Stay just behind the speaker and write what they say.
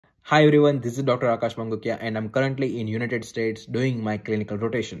Hi everyone, this is Dr. Akash Mangukia and I'm currently in United States doing my clinical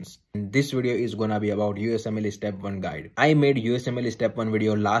rotations. And this video is gonna be about USMLE Step 1 guide. I made USMLE Step 1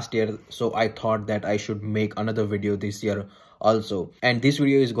 video last year, so I thought that I should make another video this year also. And this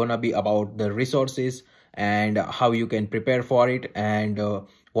video is gonna be about the resources and how you can prepare for it and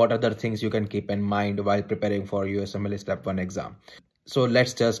what other things you can keep in mind while preparing for USMLE Step 1 exam. So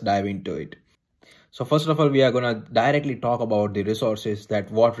let's just dive into it. So first of all, we are going to directly talk about the resources,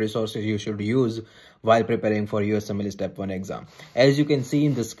 that what resources you should use while preparing for USMLE Step 1 exam. As you can see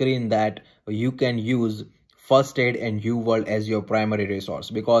in the screen that you can use First Aid and UWorld as your primary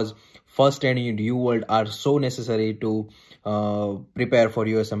resource, because First Aid and UWorld are so necessary to prepare for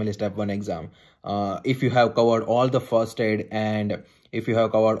USMLE Step 1 exam. If you have covered all the First Aid and if you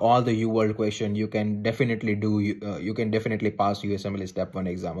have covered all the UWorld question, you can definitely pass USMLE Step 1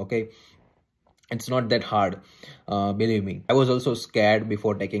 exam, okay? It's not that hard, believe me. I was also scared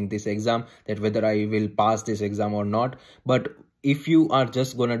before taking this exam that whether I will pass this exam or not. But if you are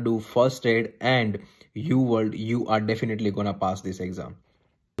just gonna do First Aid and UWorld, you are definitely gonna pass this exam.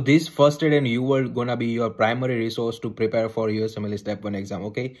 This First Aid and UWorld gonna be your primary resource to prepare for USMLE Step 1 exam,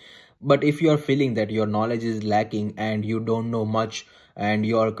 okay? But if you are feeling that your knowledge is lacking and you don't know much and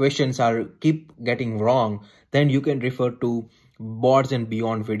your questions keep getting wrong, then you can refer to Boards and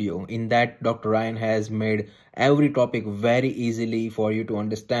Beyond video. In that, Dr. Ryan has made every topic very easily for you to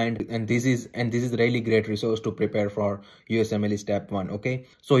understand, and this is really great resource to prepare for USMLE Step 1, okay?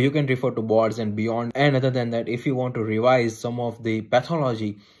 So you can refer to Boards and Beyond. And other than that, if you want to revise some of the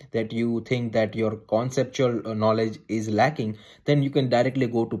pathology that you think that your conceptual knowledge is lacking, then you can directly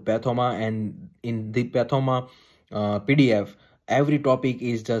go to Pathoma, and in the Pathoma PDF, every topic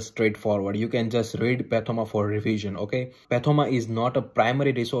is just straightforward. You can just read Pathoma for revision, okay? Pathoma is not a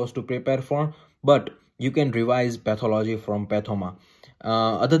primary resource to prepare for, but you can revise pathology from Pathoma.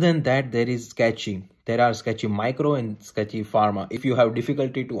 Other than that, there is Sketchy. There are Sketchy Micro and Sketchy Pharma. If you have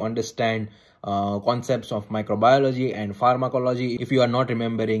difficulty to understand concepts of microbiology and pharmacology, if you are not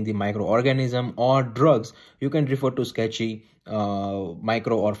remembering the microorganism or drugs, you can refer to Sketchy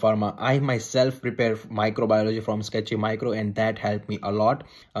Micro or Pharma. I myself prepare microbiology from Sketchy Micro, and that helped me a lot.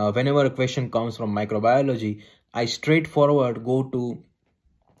 Whenever a question comes from microbiology, I straightforward go to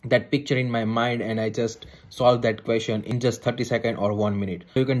that picture in my mind and I just solve that question in just 30 seconds or 1 minute.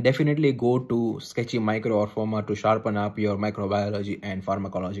 So you can definitely go to Sketchy Micro or Pharma to sharpen up your microbiology and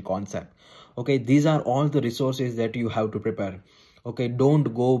pharmacology concept. Okay, these are all the resources that you have to prepare. Okay,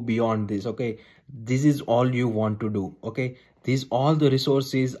 don't go beyond this. Okay, this is all you want to do. Okay, these all the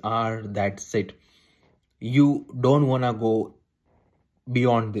resources are, that's it. You don't want to go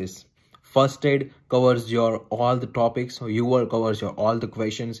beyond this. First Aid covers your all the topics, UWorld covers your all the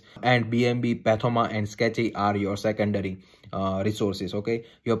questions, and BMB, Pathoma and Sketchy are your secondary resources, okay?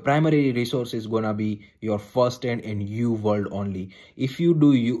 Your primary resource is gonna be your First Aid and UWorld only. If you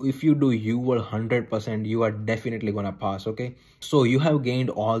do UWorld 100%, you are definitely gonna pass, okay? So you have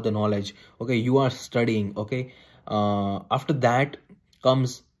gained all the knowledge, okay? You are studying, okay? After that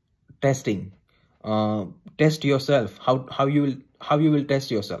comes testing. Test yourself. How you will test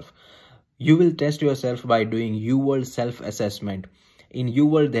yourself? You will test yourself by doing UWorld self-assessment. In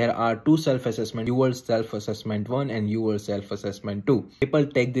UWorld, there are two self-assessment, UWorld self-assessment 1 and UWorld self-assessment 2. People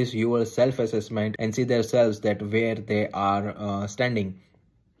take this UWorld self-assessment and see themselves that where they are standing.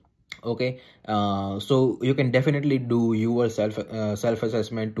 Okay, so you can definitely do UWorld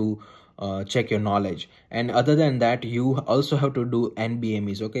self-assessment to check your knowledge. And other than that, you also have to do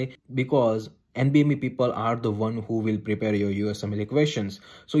NBMEs, okay? Because NBME people are the one who will prepare your USMLE questions.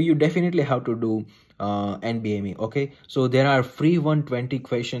 So you definitely have to do NBME, okay? So there are free 120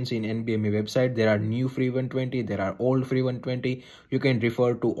 questions in NBME website. There are new free 120. There are old free 120. You can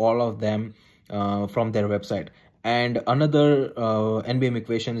refer to all of them from their website. And another NBME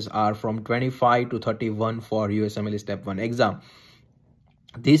questions are from 25 to 31 for USMLE Step 1 exam.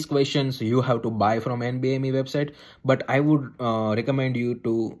 These questions you have to buy from NBME website, but I would recommend you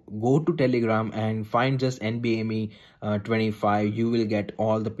to go to Telegram and find just NBME 25. You will get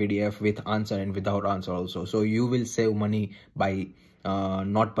all the PDF with answer and without answer also. So you will save money by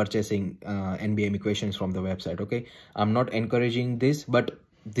not purchasing NBME questions from the website, okay? I'm not encouraging this, but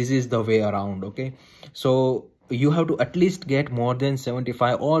this is the way around, okay? So you have to at least get more than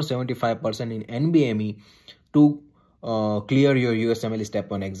 75 or 75% in NBME to clear your USMLE Step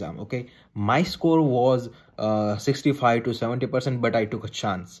 1 exam, okay? My score was 65 to 70%, but I took a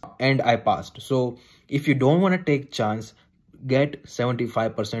chance and I passed. So if you don't want to take chance, get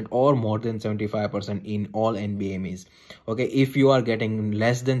 75% or more than 75% in all NBMEs. Okay, if you are getting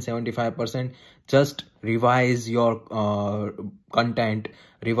less than 75%, just revise your content,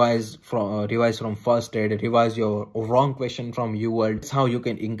 revise from first aid, revise your wrong question from UL. That's how you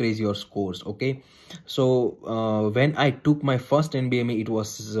can increase your scores. Okay, so when I took my first NBME, it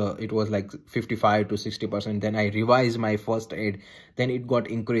was like 55 to 60%. Then I revised my first aid, then it got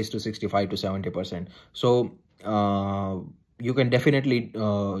increased to 65 to 70%. So you can definitely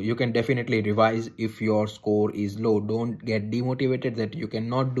revise if your score is low. Don't get demotivated that you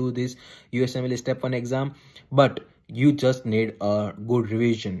cannot do this USMLE step 1 exam, but you just need a good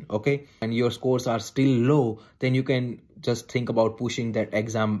revision. Okay, and your scores are still low, then you can just think about pushing that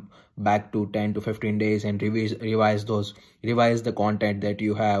exam back to 10 to 15 days and revise the content that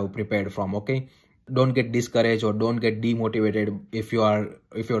you have prepared from. Okay, don't get discouraged or don't get demotivated if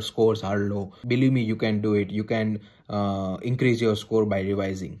your scores are low. Believe me, you can do it. You can increase your score by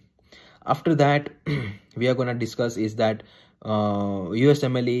revising. After that, we are going to discuss is that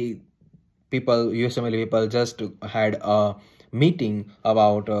USMLE people just had a meeting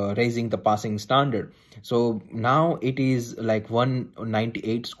about raising the passing standard. So now it is like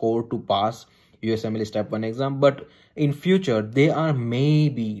 198 score to pass USMLE step 1 exam, but in future they are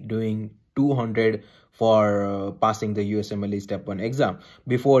maybe doing 200 for passing the USMLE step 1 exam.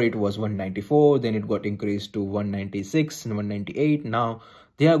 Before it was 194, then it got increased to 196 and 198. Now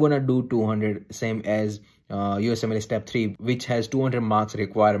they are gonna do 200, same as USMLE step 3, which has 200 marks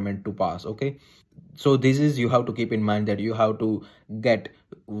requirement to pass. Okay, so this is, you have to keep in mind that you have to get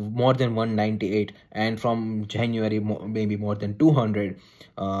more than 198, and from January maybe more than 200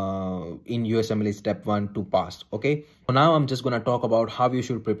 in USMLE step 1 to pass. Okay, so now I'm just gonna talk about how you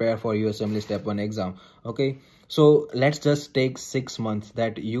should prepare for USMLE step 1 exam. Okay, so let's just take 6 months,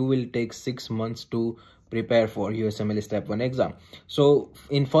 that you will take 6 months to prepare for USMLE step 1 exam. So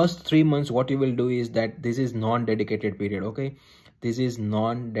in first 3 months, what you will do is that this is non-dedicated period. Okay, this is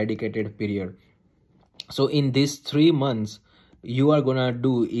non-dedicated period. So in these 3 months, you are gonna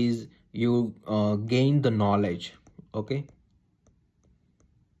do is you gain the knowledge. Okay,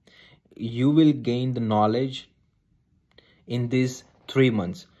 you will gain the knowledge in these 3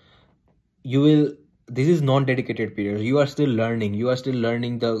 months. This is non-dedicated period. You are still learning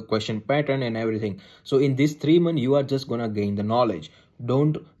the question pattern and everything. So in this 3 months, you are just gonna gain the knowledge.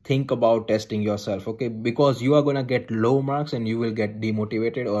 Don't think about testing yourself. Okay, because you are gonna get low marks and you will get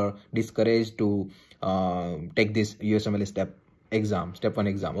demotivated or discouraged to take this USMLE step 1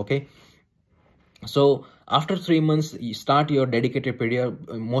 exam. Okay, so after 3 months, you start your dedicated period.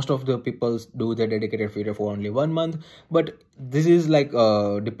 Most of the people do their dedicated period for only 1 month, but this is like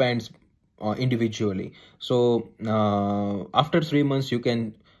depends individually. So after 3 months, you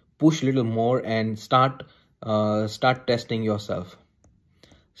can push a little more and start testing yourself.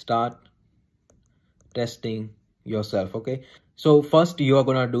 Okay, so first you are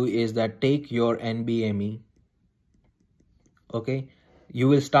gonna do is that take your NBME. Okay, you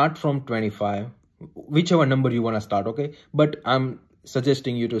will start from 25, whichever number you want to start. Okay, but I'm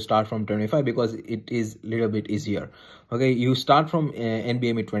suggesting you to start from 25 because it is a little bit easier. Okay, you start from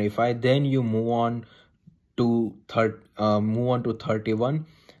NBME 25, then you move on to 31,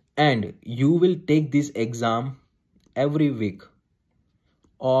 and you will take this exam every week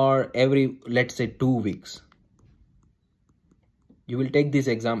or every, let's say, 2 weeks. You will take this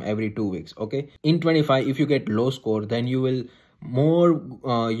exam every 2 weeks. Okay, in 25, if you get low score, then you will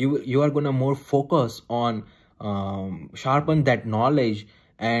you are gonna more focus on sharpen that knowledge,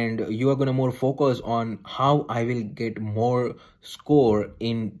 and you are gonna more focus on how I will get more score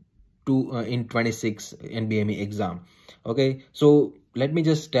in 26 NBME exam. Okay, so let me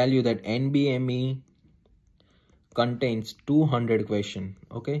just tell you that NBME contains 200 question.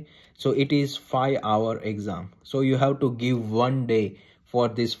 Okay, so it is 5-hour exam, so you have to give 1 day for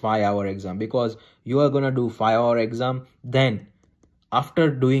this 5-hour exam, because you are gonna do 5-hour exam. Then after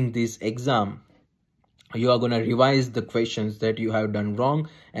doing this exam, you are gonna revise the questions that you have done wrong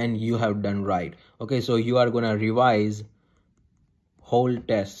and you have done right. Okay, so you are gonna revise whole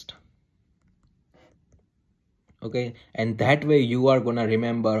test. Okay, and that way you are gonna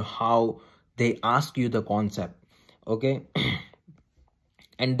remember how they ask you the concept. Okay,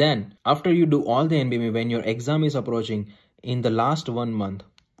 and then after you do all the NBME, when your exam is approaching, in the last 1 month,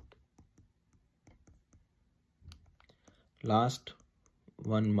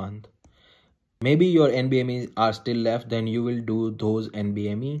 maybe your NBME are still left, then you will do those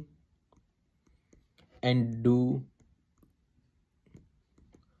NBME and do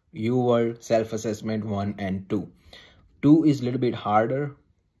your self-assessment 1 and 2. 2 is a little bit harder.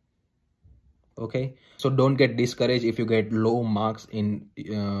 Okay, so don't get discouraged if you get low marks in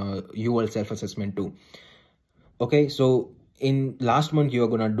UL self-assessment too. Okay, so in last month you are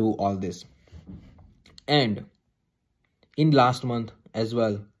gonna do all this, and in last month as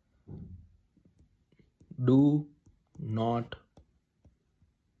well, do not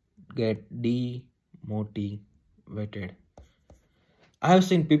get demotivated. I have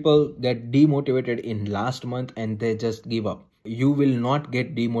seen people get demotivated in last month and they just give up. You will not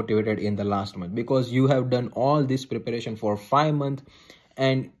get demotivated in the last month because you have done all this preparation for 5 months,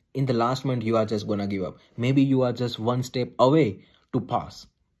 and in the last month you are just gonna give up. Maybe you are just one step away to pass.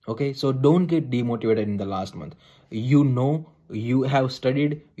 Okay, so don't get demotivated in the last month. You know, you have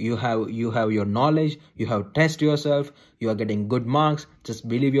studied, you have your knowledge, you have tested yourself, you are getting good marks. Just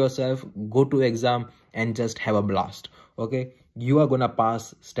believe yourself, go to exam and just have a blast. Okay, you are gonna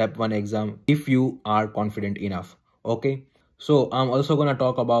pass step 1 exam if you are confident enough. Okay, so I'm also gonna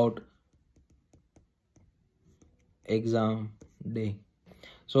talk about exam day.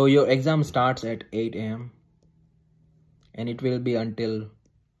 So your exam starts at 8 a.m. and it will be until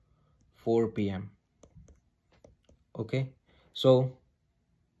 4 p.m. Okay, so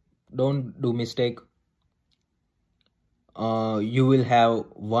don't do mistake. You will have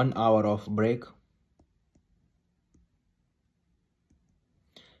 1 hour of break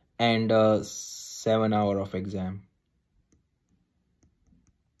and 7 hour of exam.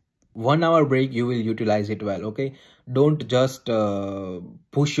 1 hour break, you will utilize it well. Okay, don't just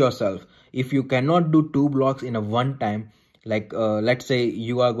push yourself. If you cannot do 2 blocks in a one time, like let's say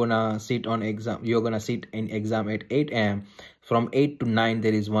you are gonna sit on exam, you're gonna sit in exam at 8 a.m. From 8 to 9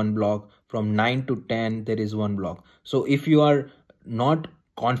 there is one block, from 9 to 10 there is one block. So if you are not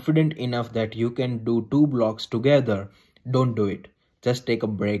confident enough that you can do 2 blocks together, don't do it. Just take a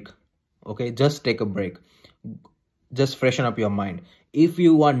break. Okay, just take a break. Just freshen up your mind. If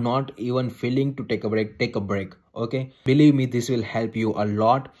you are not even feeling to take a break, take a break. Okay, believe me, this will help you a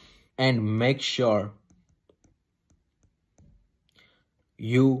lot. And make sure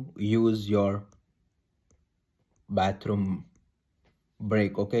you use your bathroom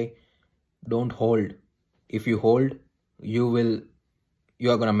break. Okay, don't hold. If you hold, you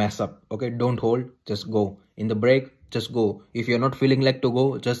are gonna mess up. Okay, don't hold, just go. In the break, just go. If you're not feeling like to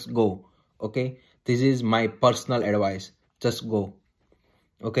go, just go. Okay, this is my personal advice. Just go.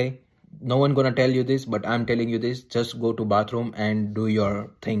 Okay, no one gonna tell you this, but I'm telling you this. Just go to bathroom and do your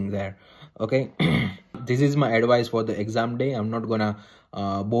thing there. Okay, this is my advice for the exam day. I'm not gonna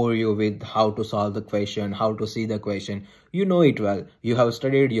bore you with how to solve the question, how to see the question. You know it well. You have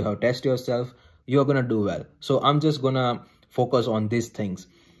studied, you have tested yourself, you're gonna do well. So I'm just gonna focus on these things.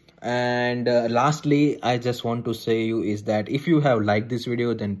 And lastly, I just want to say you is that if you have liked this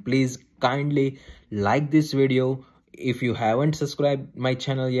video, then please kindly like this video. If you haven't subscribed my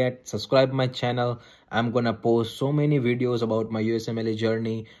channel yet, subscribe my channel. I'm gonna post so many videos about my USMLE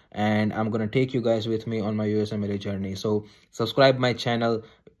journey, and I'm gonna take you guys with me on my USMLE journey. So subscribe my channel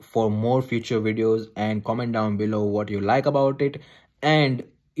for more future videos and comment down below what you like about it. And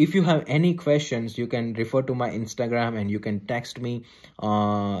if you have any questions, you can refer to my Instagram and you can text me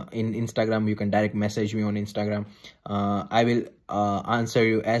in Instagram. You can direct message me on Instagram. I will answer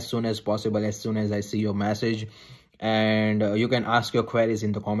you as soon as possible, as soon as I see your message. And you can ask your queries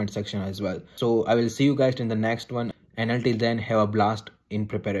in the comment section as well. So I will see you guys in the next one, and until then, have a blast in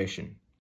preparation.